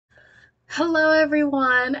Hello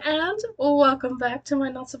everyone and welcome back to my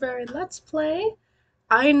Not So Very Let's Play.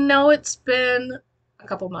 I know it's been a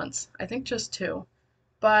couple months, I think just two,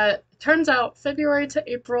 but it turns out February to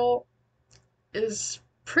April is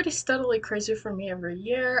pretty steadily crazy for me every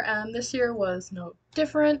year, and this year was no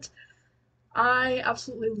different. I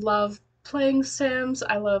absolutely love playing Sims,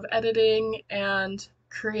 I love editing and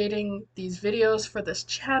creating these videos for this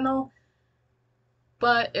channel,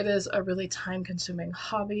 but it is a really time-consuming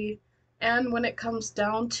hobby. And when it comes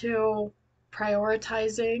down to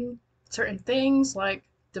prioritizing certain things like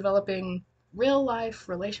developing real life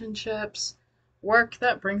relationships, work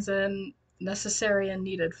that brings in necessary and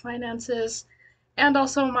needed finances, and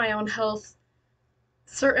also my own health,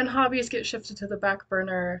 certain hobbies get shifted to the back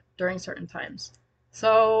burner during certain times.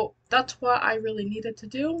 So that's what I really needed to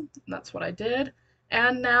do, and that's what I did.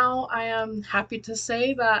 And now I am happy to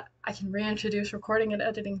say that I can reintroduce recording and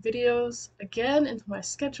editing videos again into my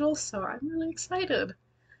schedule, so I'm really excited.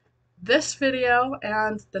 This video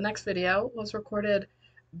and the next video was recorded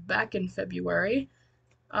back in February.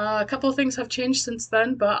 A couple of things have changed since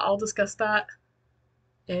then, but I'll discuss that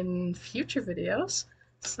in future videos.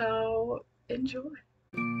 So enjoy.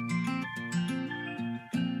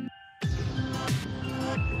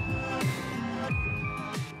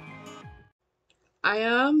 I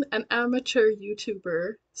am an amateur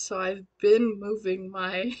YouTuber, so I've been moving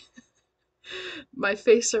my my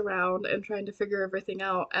face around and trying to figure everything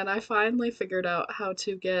out, and I finally figured out how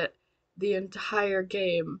to get the entire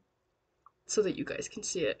game so that you guys can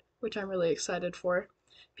see it, which I'm really excited for.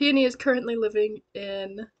 Peony is currently living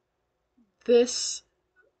in this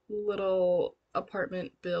little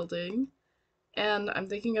apartment building, and I'm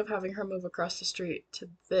thinking of having her move across the street to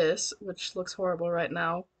this, which looks horrible right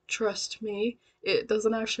now. Trust me, it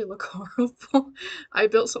doesn't actually look horrible. I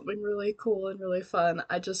built something really cool and really fun.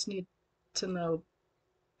 I just need to know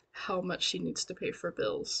how much she needs to pay for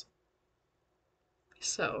bills.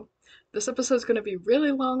 So, this episode's gonna be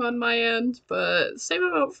really long on my end, but same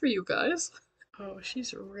amount for you guys. Oh,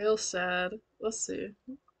 she's real sad. Let's see.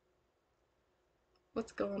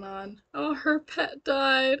 What's going on? Oh, her pet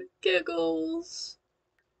died. Giggles.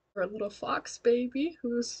 Her little fox baby,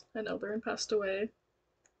 who's an elder and passed away.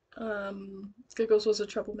 Giggles was a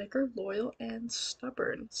troublemaker, loyal, and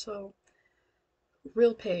stubborn. So,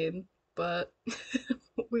 real pain, but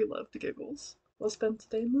we loved Giggles. We'll spend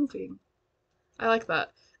today moving. I like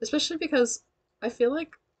that, especially because I feel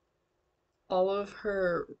like all of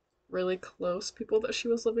her really close people that she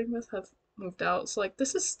was living with have moved out. So, like,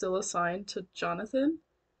 this is still assigned to Johnathan,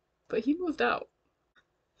 but he moved out.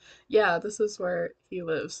 Yeah, this is where he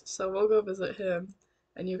lives. So we'll go visit him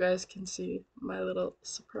and you guys can see my little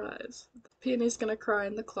surprise. Peony's gonna cry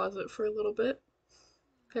in the closet for a little bit.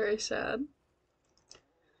 Very sad.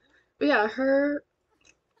 But yeah, her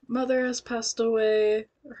mother has passed away.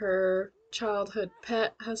 Her childhood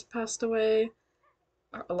pet has passed away.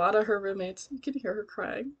 A lot of her roommates, you can hear her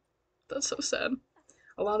crying. That's so sad.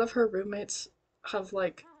 A lot of her roommates have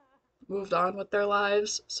like moved on with their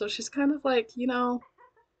lives. So she's kind of like, I'm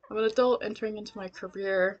an adult entering into my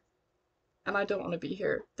career and I don't want to be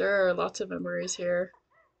here. There are lots of memories here.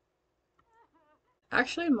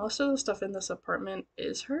 Actually, most of the stuff in this apartment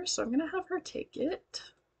is hers, so I'm gonna have her take it.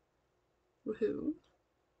 Woohoo.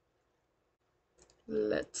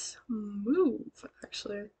 Let's move,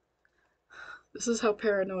 actually. This is how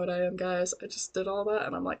paranoid I am, guys. I just did all that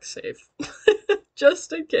and I'm like, save.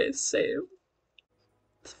 Just in case, save.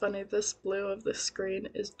 It's funny, this blue of the screen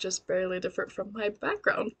is just barely different from my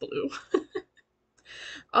background blue.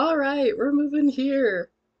 Alright, we're moving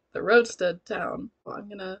here. The roadstead town. Well, I'm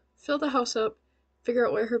gonna fill the house up, figure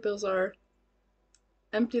out where her bills are,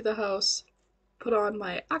 empty the house, put on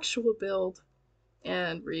my actual build,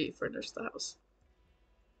 and refurnish the house.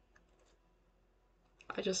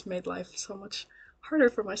 I just made life so much harder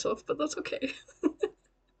for myself, but that's okay.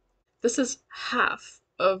 This is half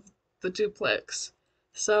of the duplex.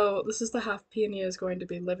 So this is the half Peony is going to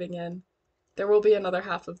be living in. There will be another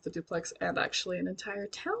half of the duplex and actually an entire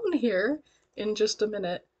town here in just a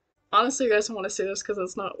minute. Honestly, you guys don't want to see this because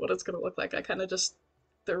it's not what it's going to look like. I kind of just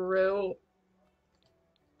threw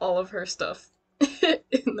all of her stuff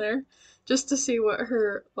in there just to see what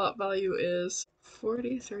her lot value is.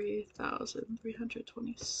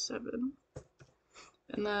 43,327.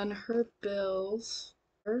 And then her bills,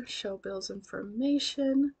 her show bills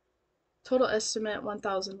information, total estimate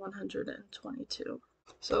 1,122.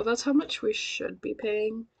 So that's how much we should be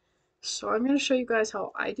paying. So I'm going to show you guys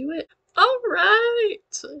how I do it. All right,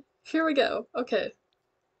 here we go. Okay,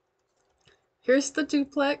 here's the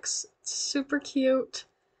duplex. It's super cute,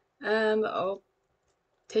 and I'll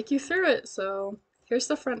take you through it. So here's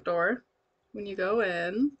the front door. when you go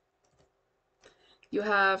in, you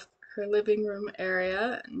have her living room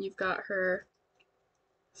area, and you've got her,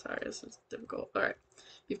 sorry, this is difficult. All right.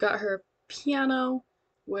 You've got her piano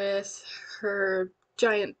with her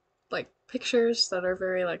giant like pictures that are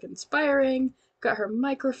very like inspiring. Got her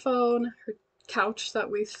microphone, her couch that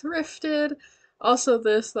we thrifted. Also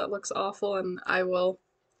this that looks awful, and I will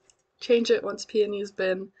change it once Peony's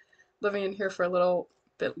been living in here for a little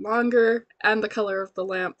bit longer, and the color of the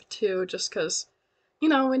lamp too, just because, you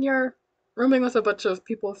know, when you're rooming with a bunch of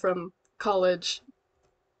people from college,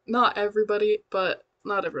 not everybody, but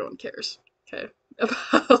not everyone cares, okay,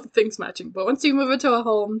 about things matching. But once you move into a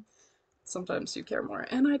home, sometimes you care more,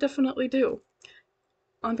 and I definitely do,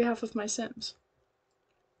 on behalf of my Sims.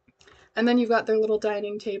 And then you've got their little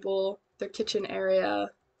dining table, their kitchen area.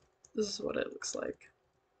 This is what it looks like.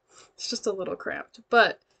 It's just a little cramped,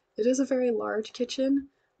 but it is a very large kitchen,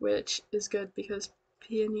 which is good because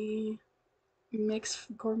Peony makes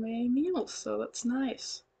gourmet meals, so that's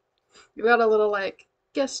nice. You've got a little like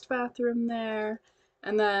guest bathroom there,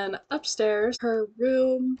 and then upstairs, her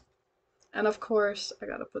room, and of course, I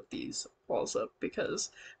gotta put these walls up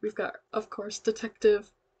because we've got, of course,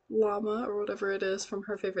 Detective Llama, or whatever it is, from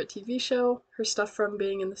her favorite TV show, her stuff from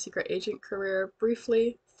being in the secret agent career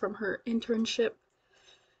briefly, from her internship,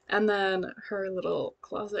 and then her little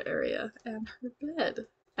closet area and her bed.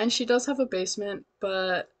 And she does have a basement,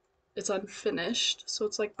 but it's unfinished, so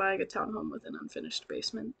it's like buying a townhome with an unfinished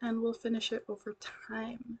basement, and we'll finish it over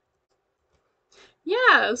time.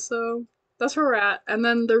 Yeah, so that's where we're at. And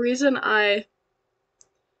then the reason I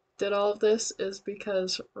did all of this is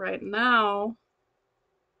because right now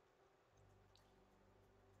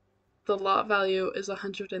the lot value is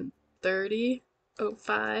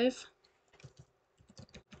 130.05.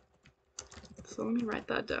 So let me write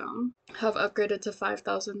that down. Have upgraded to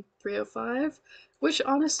 5,305, which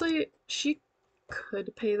honestly, she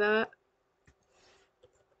could pay that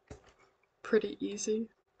pretty easy.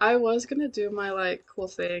 I was gonna do my like cool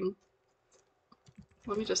thing.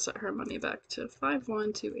 Let me just set her money back to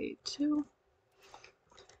 51282.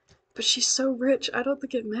 But she's so rich, I don't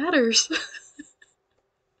think it matters.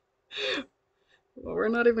 Well, we're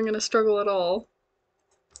not even gonna struggle at all.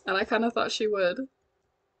 And I kind of thought she would.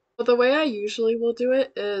 But the way I usually will do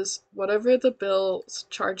it is whatever the bills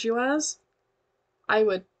charge you as, I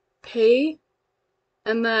would pay,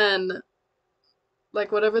 and then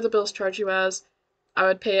like whatever the bills charge you as, I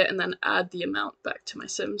would pay it and then add the amount back to my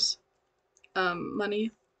Sims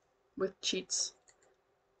money with cheats.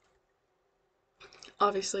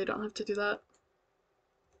 Obviously, I don't have to do that.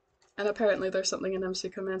 And apparently there's something in MC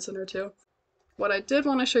Command Center too. What I did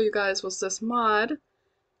want to show you guys was this mod,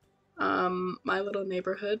 My Little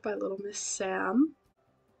Neighborhood by Little Miss Sam.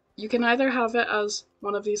 You can either have it as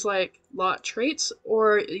one of these like lot traits,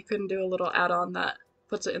 or you can do a little add-on that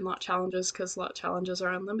puts it in lot challenges, because lot challenges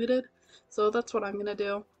are unlimited. So that's what I'm gonna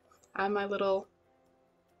do. I have my little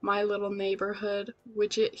neighborhood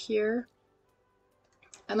widget here,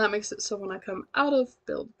 and that makes it so when I come out of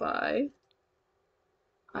build by,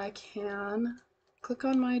 I can click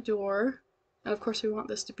on my door, and of course we want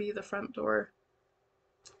this to be the front door,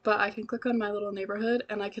 but I can click on my little neighborhood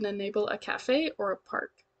and I can enable a cafe or a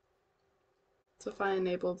park. So if I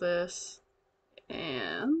enable this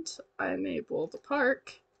and I enable the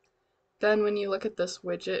park, then when you look at this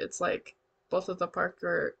widget, it's like both of the park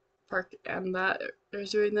and that are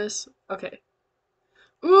doing this. Okay.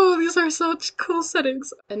 Ooh, these are such cool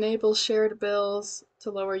settings. Enable shared bills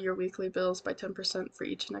to lower your weekly bills by 10% for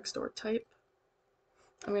each next door type.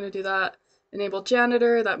 I'm gonna do that. Enable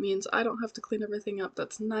janitor, that means I don't have to clean everything up.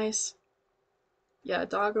 That's nice. Yeah,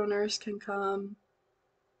 dog owners can come.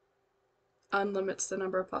 Unlimits the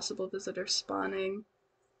number of possible visitors spawning.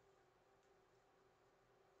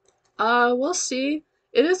 We'll see.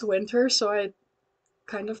 It is winter, so I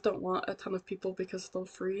kind of don't want a ton of people because they'll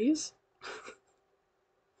freeze.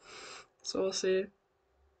 So we'll see.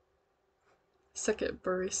 Second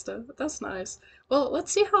barista. That's nice. Well,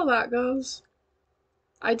 let's see how that goes.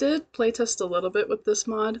 I did playtest a little bit with this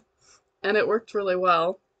mod, and it worked really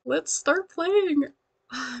well. Let's start playing!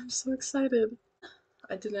 I'm so excited.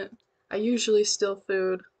 I usually steal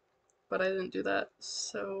food, but I didn't do that,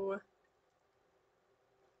 so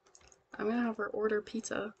I'm gonna have her order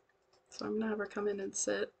pizza. So I'm gonna have her come in and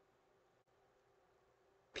sit.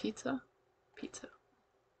 Pizza? Pizza.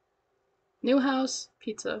 New house,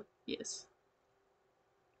 pizza, yes.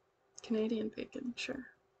 Canadian bacon, sure.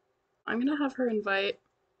 I'm gonna have her invite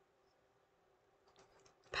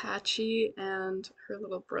Patchy and her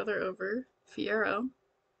little brother over, Fiero.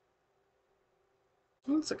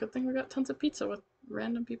 Well, it's a good thing we got tons of pizza with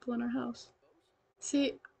random people in our house.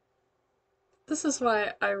 See, This is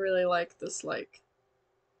why I really like this, like,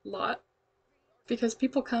 lot. Because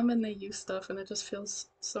people come and they use stuff and it just feels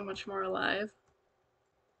so much more alive.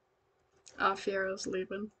 Ah, Fiero's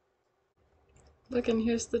leaving. Look, and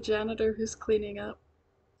here's the janitor who's cleaning up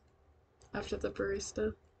after the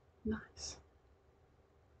barista. Nice.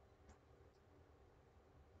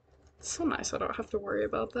 It's so nice I don't have to worry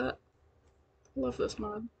about that. I love this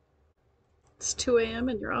mod. It's 2 a.m.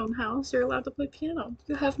 in your own house. You're allowed to play piano.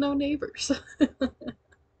 You have no neighbors.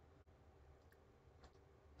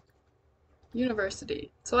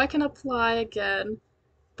 University. So I can apply again,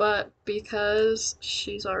 but because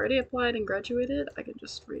she's already applied and graduated, I can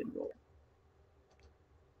just re-enroll.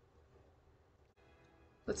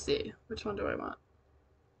 Let's see. Which one do I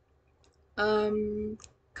want?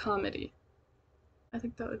 Comedy. I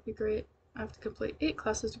think that would be great. I have to complete 8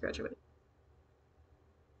 classes to graduate.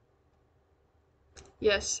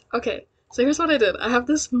 Yes. Okay. So here's what I did. I have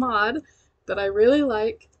this mod that I really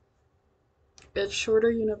like. It's shorter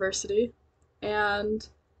university, and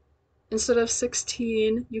instead of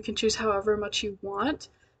 16, you can choose however much you want.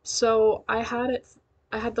 So I had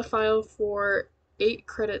the file for 8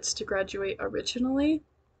 credits to graduate originally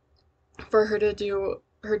for her to do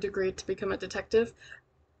her degree to become a detective.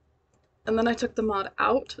 And then I took the mod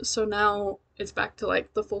out, so now it's back to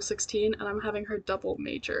like the full 16, and I'm having her double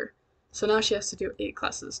major. So now she has to do 8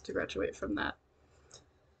 classes to graduate from that.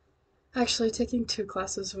 Actually, taking 2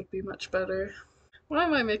 classes would be much better. Why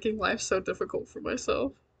am I making life so difficult for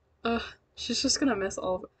myself? Ugh, she's just gonna miss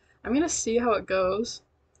all of it. I'm gonna see how it goes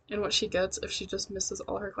and what she gets if she just misses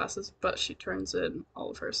all her classes, but she turns in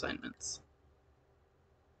all of her assignments.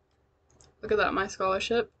 Look at that, my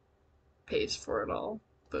scholarship pays for it all.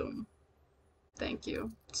 Boom. Thank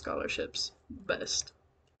you. Scholarships. Best.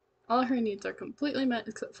 All her needs are completely met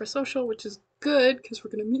except for social, which is good because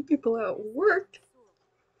we're gonna meet people at work.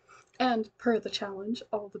 And per the challenge,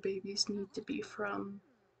 all the babies need to be from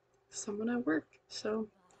someone at work. So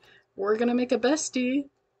we're gonna make a bestie,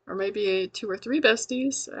 or maybe 2 or 3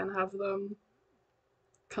 besties, and have them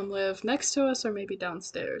come live next to us or maybe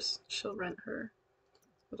downstairs. She'll rent her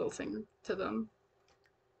little thing to them.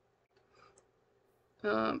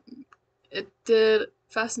 Um, it did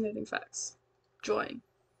fascinating facts. Join.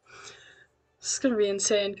 This is gonna be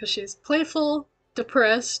insane because she's playful,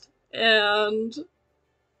 depressed, and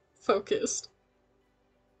focused.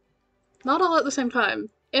 Not all at the same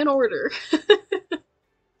time. In order.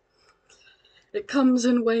 It comes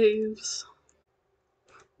in waves.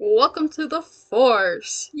 Welcome to the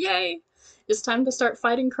Force! Yay! It's time to start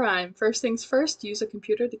fighting crime. First things first, use a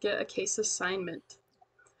computer to get a case assignment.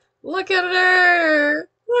 Look at her!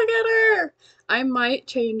 Look at her! I might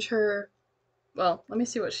change her. Well, let me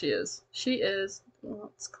see what she is. She is.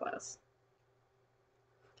 What's class?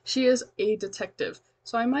 She is a detective.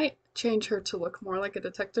 So I might change her to look more like a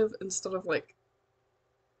detective instead of like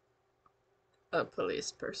a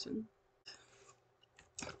police person.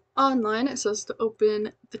 Online, it says to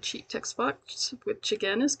open the cheat text box, which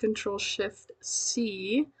again is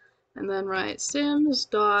Control-Shift-C, and then write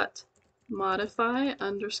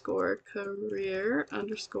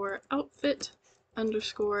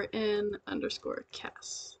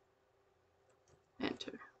sims.modify_career_outfit_in_cas.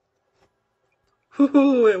 Enter.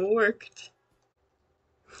 Ooh, it worked.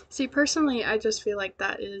 See, personally, I just feel like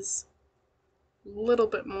that is a little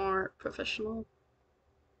bit more professional.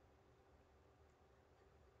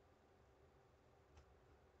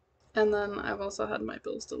 And then I've also had my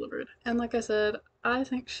bills delivered. And like I said, I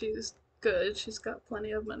think she's good. She's got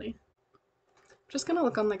plenty of money. I'm just gonna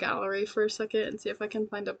look on the gallery for a second and see if I can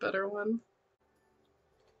find a better one.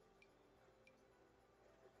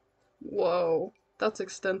 Whoa, that's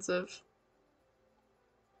extensive.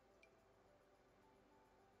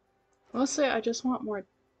 Mostly I just want more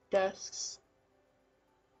desks.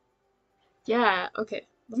 Yeah, okay.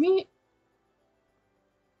 I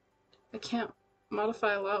can't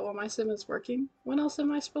modify a lot while my sim is working. When else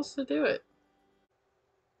am I supposed to do it?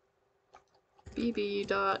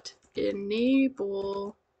 bb.enable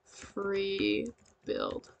free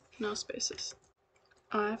build. No spaces.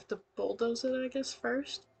 I have to bulldoze it, I guess,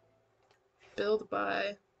 first. Build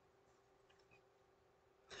by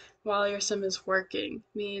while your sim is working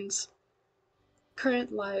means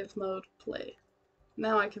current live mode play.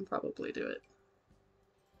 Now I can probably do it.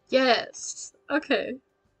 Yes! Okay.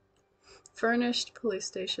 Furnished police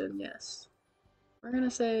station, yes. We're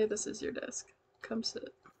gonna say this is your desk. Come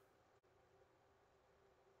sit.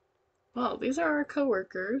 Well, these are our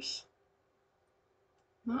coworkers.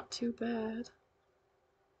 Not too bad.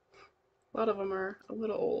 A lot of them are a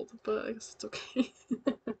little old, but I guess it's okay.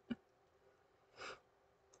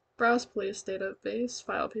 Browse police database,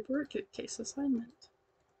 file paperwork, case assignment.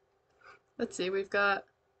 Let's see, we've got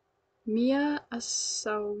Mia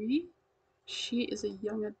Asawi. She is a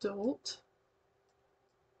young adult.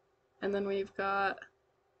 And then we've got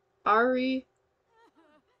Ari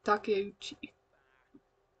Takeuchi,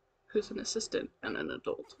 who's an assistant and an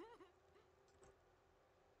adult.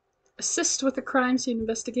 Assist with a crime scene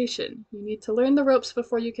investigation. You need to learn the ropes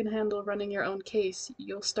before you can handle running your own case.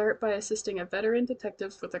 You'll start by assisting a veteran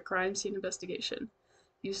detective with a crime scene investigation.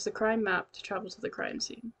 Use the crime map to travel to the crime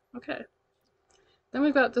scene. Okay. Then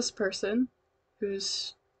we've got this person,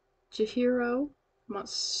 who's Chihiro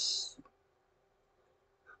Matsumoto.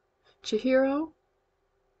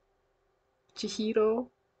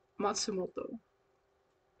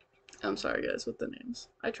 I'm sorry guys with the names.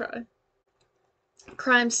 I try.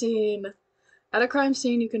 Crime scene. At a crime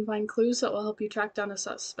scene, you can find clues that will help you track down a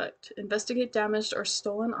suspect. Investigate damaged or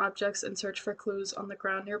stolen objects and search for clues on the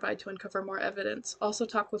ground nearby to uncover more evidence. Also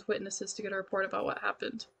talk with witnesses to get a report about what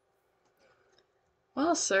happened.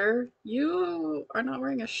 Well, sir, you are not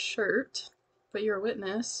wearing a shirt, but you're a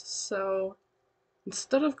witness, so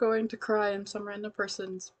instead of going to cry in some random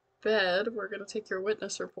person's bed, we're going to take your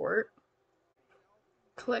witness report.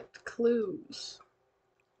 Collect clues.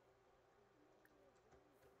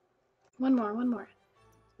 One more.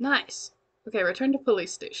 Nice. Okay, return to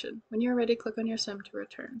police station. When you're ready, click on your sim to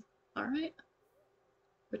return. Alright.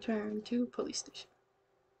 Return to police station.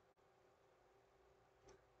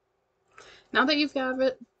 Now that you've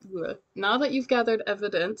gathered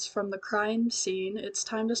evidence from the crime scene, it's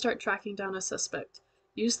time to start tracking down a suspect.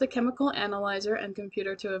 Use the chemical analyzer and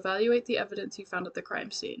computer to evaluate the evidence you found at the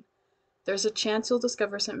crime scene. There's a chance you'll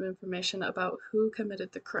discover some information about who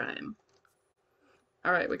committed the crime.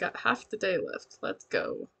 Alright, we got half the day left. Let's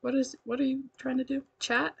go. What are you trying to do?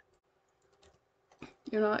 Chat?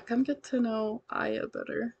 You know what? Come get to know Aya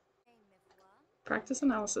better. Practice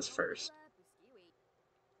analysis first.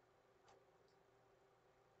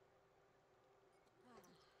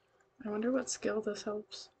 I wonder what skill this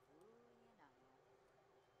helps.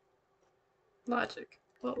 Logic.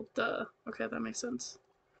 Well, duh. Okay, that makes sense.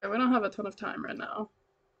 Okay, we don't have a ton of time right now.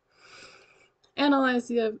 Analyze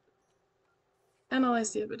the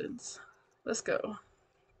evidence. Let's go.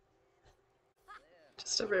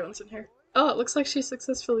 Just everyone's in here. Oh, it looks like she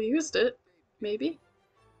successfully used it. Maybe.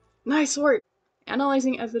 Nice work!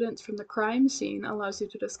 Analyzing evidence from the crime scene allows you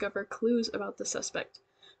to discover clues about the suspect.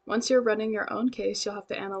 Once you're running your own case, you'll have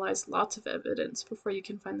to analyze lots of evidence before you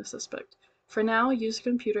can find the suspect. For now, use a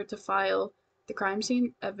computer to file the crime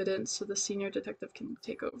scene evidence so the senior detective can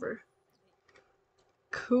take over.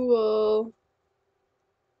 Cool.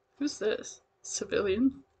 Who's this?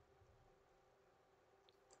 Civilian?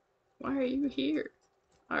 Why are you here?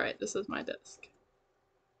 Alright, this is my desk.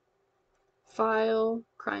 File,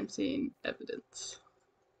 crime scene, evidence.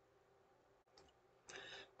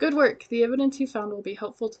 Good work! The evidence you found will be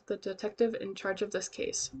helpful to the detective in charge of this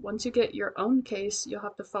case. Once you get your own case, you'll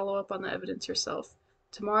have to follow up on the evidence yourself.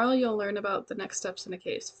 Tomorrow you'll learn about the next steps in a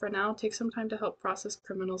case. For now, take some time to help process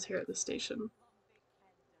criminals here at the station.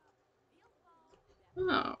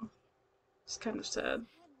 Oh. It's kind of sad.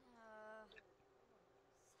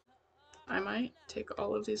 I might take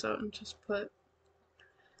all of these out and just put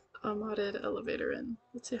a modded elevator in.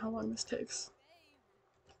 Let's see how long this takes.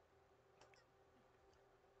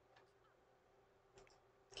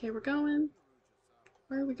 Okay, we're going.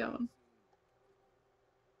 Where are we going?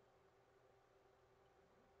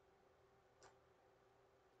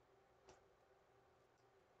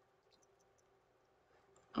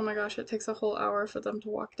 Oh my gosh, it takes a whole hour for them to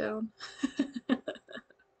walk down.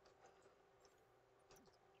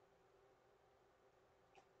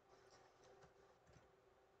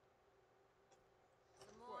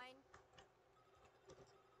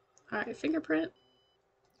 Alright, fingerprint.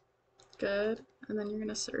 Good. And then you're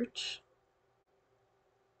gonna search.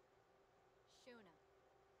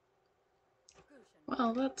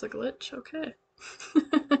 Well, that's a glitch. Okay.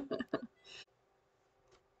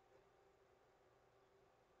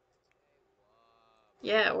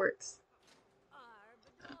 Yeah, it works.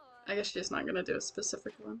 I guess she's not gonna do a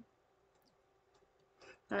specific one.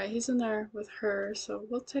 Alright, he's in there with her, so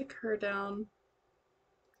we'll take her down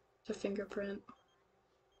to fingerprint.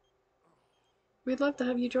 We'd love to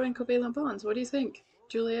have you join Covalent Bonds. What do you think?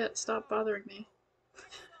 Juliet, stop bothering me.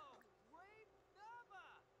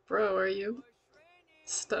 Bro, are you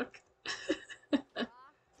stuck?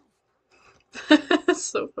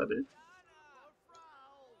 So funny.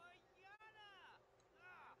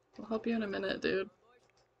 I'll help you in a minute, dude.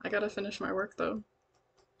 I gotta finish my work though.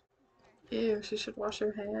 Ew, she should wash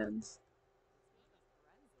her hands.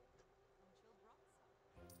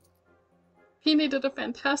 Peony did a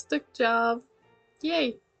fantastic job.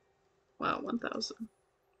 Yay! Wow, 1,000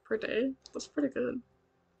 per day. That's pretty good.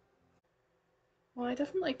 Well, I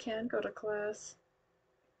definitely can go to class.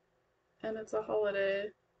 And it's a holiday.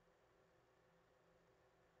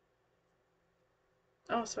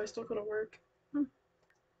 Oh, so I still go to work.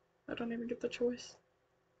 I don't even get the choice.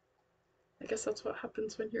 I guess that's what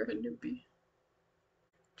happens when you're a newbie.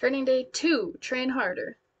 Training day 2. Train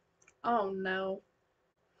harder. Oh no.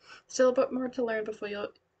 Still a bit more to learn before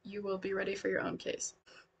you will be ready for your own case.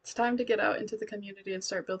 It's time to get out into the community and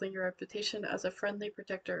start building your reputation as a friendly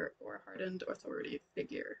protector or hardened authority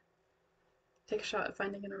figure. Take a shot at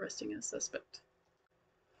finding and arresting a suspect.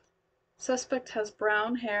 Suspect has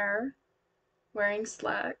brown hair, wearing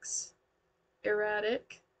slacks,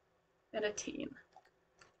 erratic, and a teen.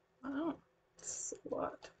 Wow, that's a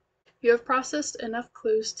lot. You have processed enough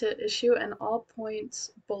clues to issue an all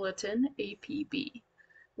points bulletin, APB.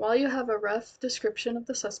 While you have a rough description of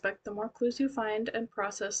the suspect, the more clues you find and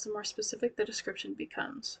process, the more specific the description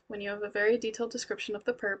becomes. When you have a very detailed description of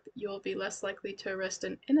the perp, you will be less likely to arrest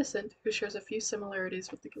an innocent who shares a few similarities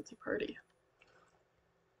with the guilty party.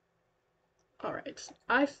 Alright,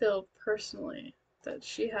 I feel personally that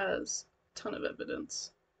she has a ton of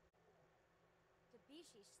evidence.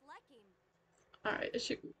 Alright, is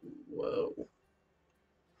she. Whoa.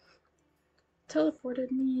 Teleported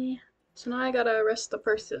me. So now I gotta arrest the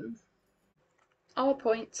person. All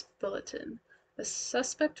points bulletin. A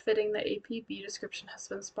suspect fitting the APB description has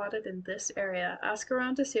been spotted in this area. Ask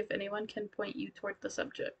around to see if anyone can point you toward the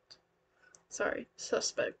subject. Sorry,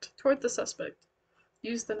 suspect. Toward the suspect.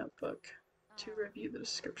 Use the notebook to review the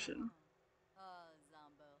description.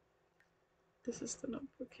 This is the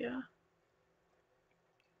notebook, yeah.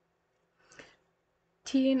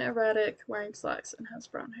 Teen, erratic, wearing slacks, and has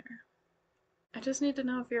brown hair. I just need to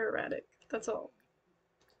know if you're erratic. That's all.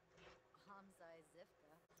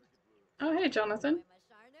 Oh, hey, Johnathan.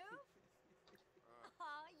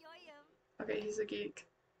 Okay, he's a geek.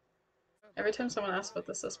 Every time someone asks about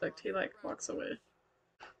the suspect, he, like, walks away.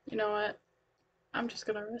 You know what? I'm just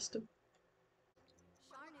gonna arrest him.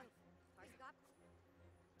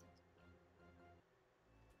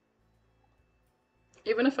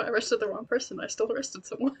 Even if I arrested the wrong person, I still arrested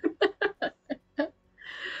someone.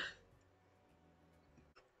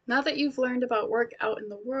 Now that you've learned about work out in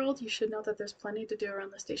the world, you should know that there's plenty to do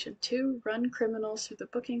around the station too. Run criminals through the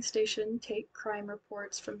booking station, take crime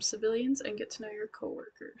reports from civilians, and get to know your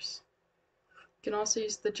coworkers. You can also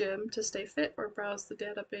use the gym to stay fit or browse the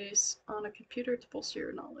database on a computer to bolster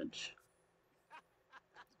your knowledge.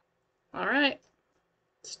 Alright,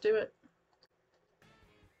 let's do it.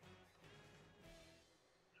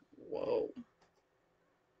 Whoa.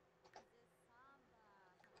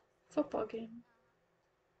 Football game.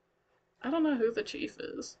 I don't know who the chief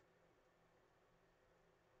is.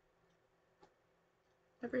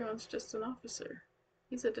 Everyone's just an officer.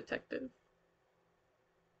 He's a detective.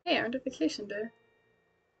 Hey, I earned a vacation day.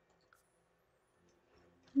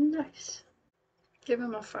 Nice. Give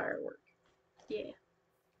him a firework. Yeah.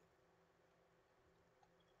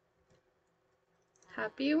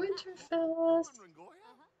 Happy Winterfest!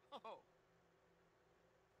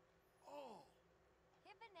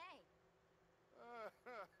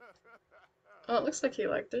 Oh, it looks like he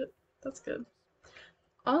liked it. That's good.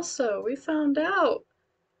 Also, we found out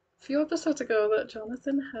a few episodes ago that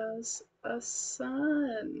Johnathan has a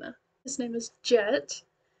son. His name is Jet.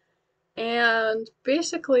 And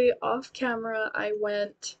basically, off camera, I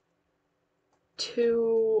went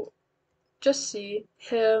to just see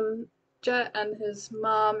him, Jet, and his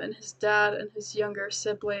mom, and his dad, and his younger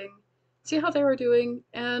sibling, see how they were doing,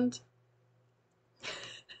 and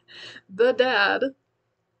the dad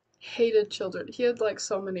hated children. He had like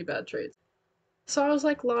so many bad traits. So I was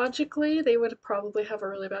like, logically, they would probably have a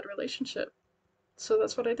really bad relationship. So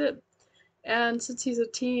that's what I did. And since he's a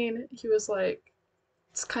teen, he was like,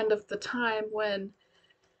 it's kind of the time when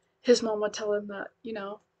his mom would tell him that,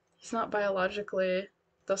 he's not biologically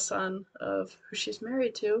the son of who she's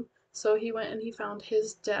married to. So he went and he found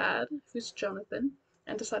his dad, who's Johnathan,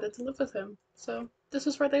 and decided to live with him. So this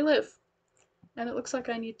is where they live. And it looks like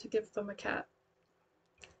I need to give them a cat.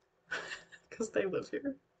 Because they live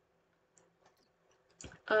here.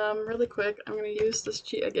 Really quick, I'm going to use this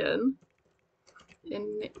cheat again.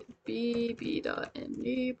 In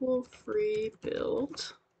bb.enable free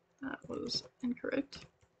build. That was incorrect.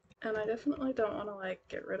 And I definitely don't want to like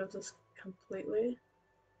get rid of this completely.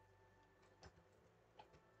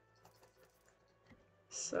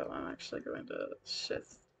 So I'm actually going to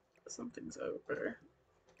shift some things over.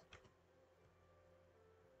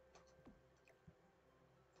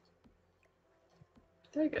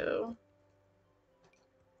 There you go.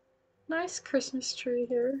 Nice Christmas tree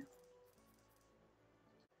here.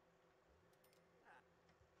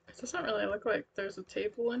 It doesn't really look like there's a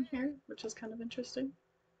table in here, which is kind of interesting.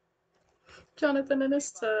 Johnathan and his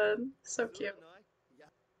son. So cute.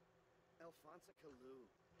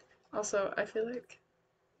 Also, I feel like,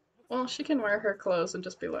 well, she can wear her clothes and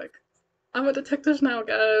just be like, I'm a detective now,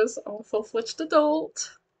 guys. I'm a full-fledged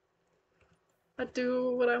adult. I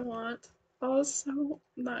do what I want. Oh, it's so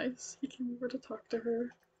nice. He came over to talk to her.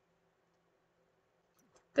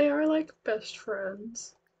 They are like best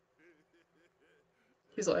friends.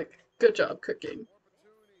 He's like, good job cooking.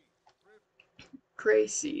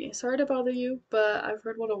 Gracie, sorry to bother you, but I've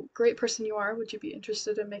heard what a great person you are. Would you be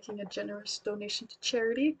interested in making a generous donation to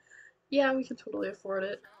charity? Yeah, we can totally afford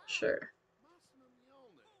it. Sure.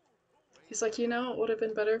 He's like, you know, it would have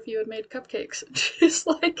been better if you had made cupcakes. She's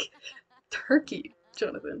like, turkey,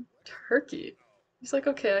 Johnathan. Turkey. He's like,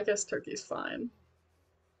 okay, I guess turkey's fine.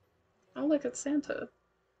 Oh, look, it's Santa.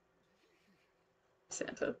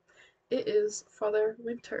 Santa. It is Father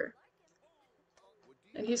Winter.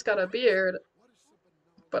 And he's got a beard,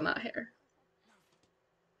 but not hair.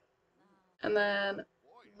 And then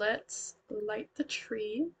let's light the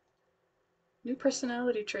tree. New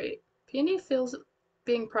personality trait. Peony feels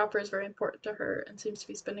being proper is very important to her and seems to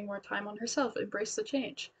be spending more time on herself. Embrace the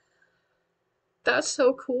change. That's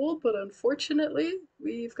so cool, but unfortunately,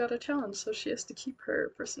 we've got a challenge, so she has to keep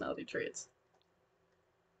her personality traits.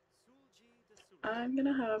 I'm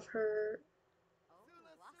gonna have her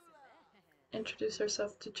introduce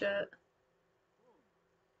herself to Jet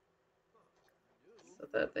so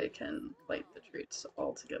that they can light the treats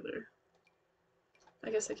all together. I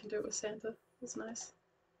guess I can do it with Santa. That's nice.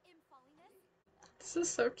 This is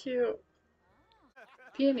so cute.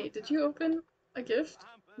 Peony, did you open a gift?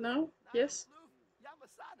 No? Yes?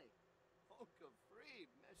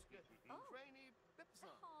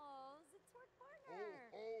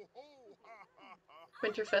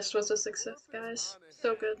 Winterfest was a success, guys.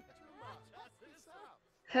 So good.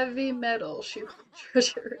 Heavy metal she will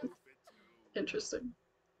treasure. Interesting.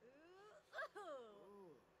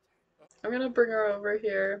 I'm gonna bring her over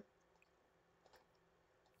here.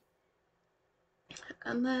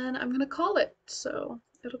 And then I'm gonna call it, so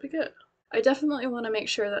it'll be good. I definitely want to make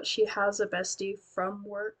sure that she has a bestie from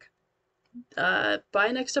work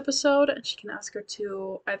by next episode, and she can ask her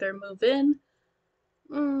to either move in.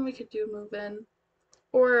 We could do move in,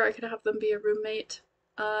 or I could have them be a roommate,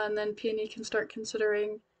 and then Peony can start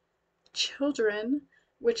considering children,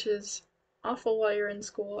 which is awful while you're in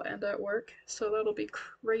school and at work, so that'll be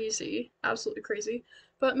crazy, absolutely crazy.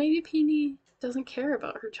 But maybe Peony doesn't care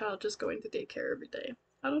about her child just going to daycare every day.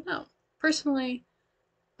 I don't know. Personally,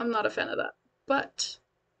 I'm not a fan of that. But,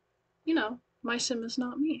 you know, my sim is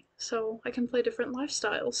not me, so I can play different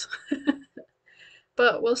lifestyles.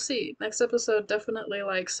 But we'll see. Next episode, definitely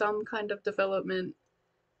like some kind of development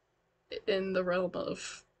in the realm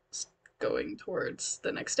of going towards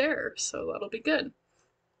the next heir, so that'll be good.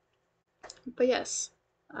 But yes,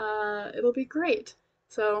 it'll be great.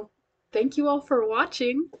 So thank you all for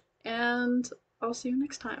watching, and I'll see you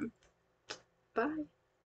next time. Bye.